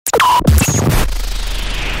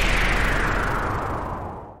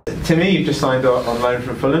Timmy, you've just signed on loan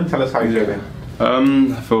from Fulham. Tell us how you're feeling.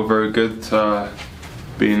 I feel very good to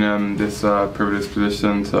be in this privileged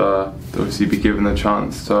position to obviously be given the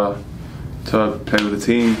chance to play with the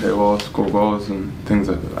team, play well, score goals and things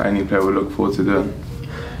that any player would look forward to doing.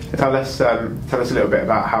 Tell us a little bit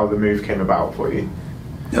about how the move came about for you.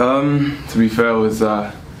 To be fair, it was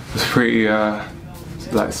pretty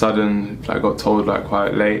sudden. I got told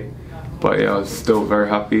quite late, but yeah, I was still very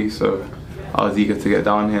happy. So I was eager to get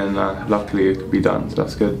down here, and luckily it could be done. So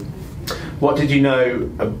that's good. What did you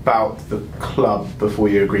know about the club before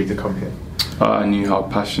you agreed to come here? I knew how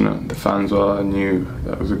passionate the fans were. I knew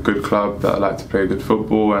that it was a good club, that I liked to play good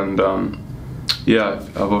football, and yeah,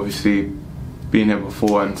 I've obviously been here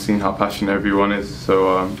before and seen how passionate everyone is.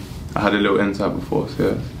 So I had a little insight before. So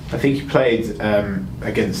yeah. I think you played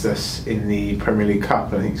against us in the Premier League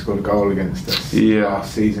Cup. I think you scored a goal against us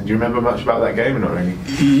last season. Do you remember much about that game or not really?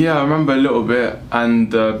 Yeah, I remember a little bit,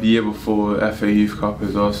 and the year before FA Youth Cup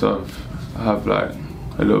as well. So I have a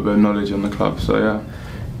little bit of knowledge on the club. So yeah.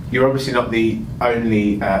 You're obviously not the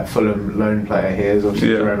only Fulham loan player here. There's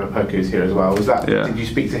obviously Ryan Lowe Pilgrims here as well. Was that? Yeah. Did you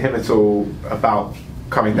speak to him at all about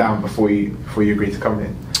coming down before you agreed to come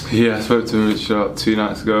here? Yeah, I spoke to him 2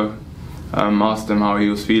 nights ago. Asked him how he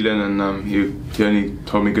was feeling, and he only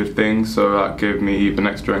told me good things, so that gave me even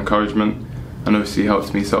extra encouragement, and obviously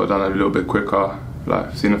helped me settle down a little bit quicker,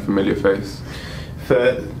 seeing a familiar face.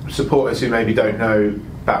 For supporters who maybe don't know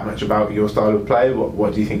that much about your style of play,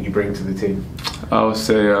 what do you think you bring to the team? I would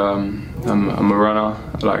say I'm a runner.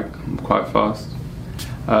 I'm quite fast.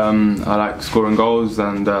 I like scoring goals,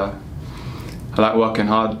 and I like working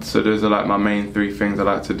hard. So those are my main 3 things I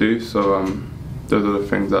like to do. So those are the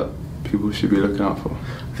things that people should be looking out for.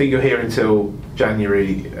 I think you're here until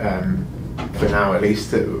January, for now at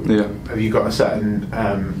least. Yeah. Have you got a certain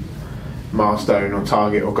milestone or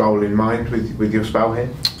target or goal in mind with your spell here?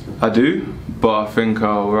 I do, but I think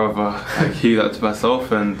I'll rather keep that to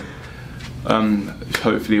myself, and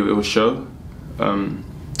hopefully it will show.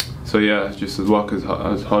 So yeah, just work as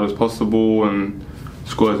hard as possible and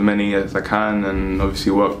score as many as I can, and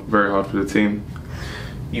obviously work very hard for the team.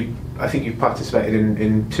 I think you've participated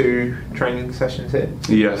in 2 training sessions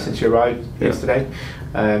here since you arrived yesterday.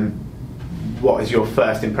 What is your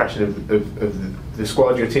first impression of the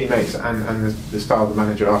squad, your teammates, and the style the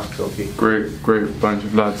manager asks of you? Great bunch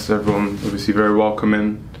of lads. Everyone obviously very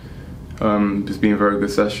welcoming. It's been very good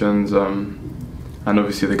sessions, and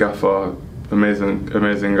obviously the gaffer,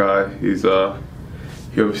 amazing guy.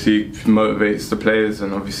 He obviously motivates the players,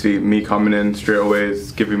 and obviously me coming in straight away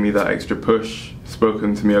is giving me that extra push.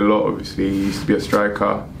 Spoken to me a lot. Obviously he used to be a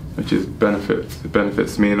striker, which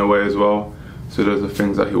benefits me in a way as well. So those are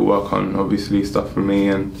things that he'll work on, obviously stuff for me,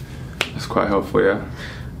 and that's quite helpful, yeah.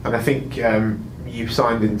 And I think you've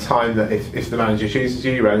signed in time that if the manager chooses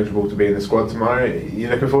you, you're eligible to be in the squad tomorrow. Are you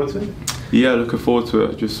looking forward to it? Yeah, looking forward to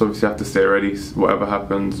it. Just obviously have to stay ready. Whatever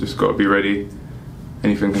happens, just got to be ready.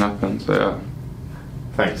 Anything can happen, so yeah.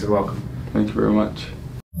 Thanks and welcome. Thank you very much.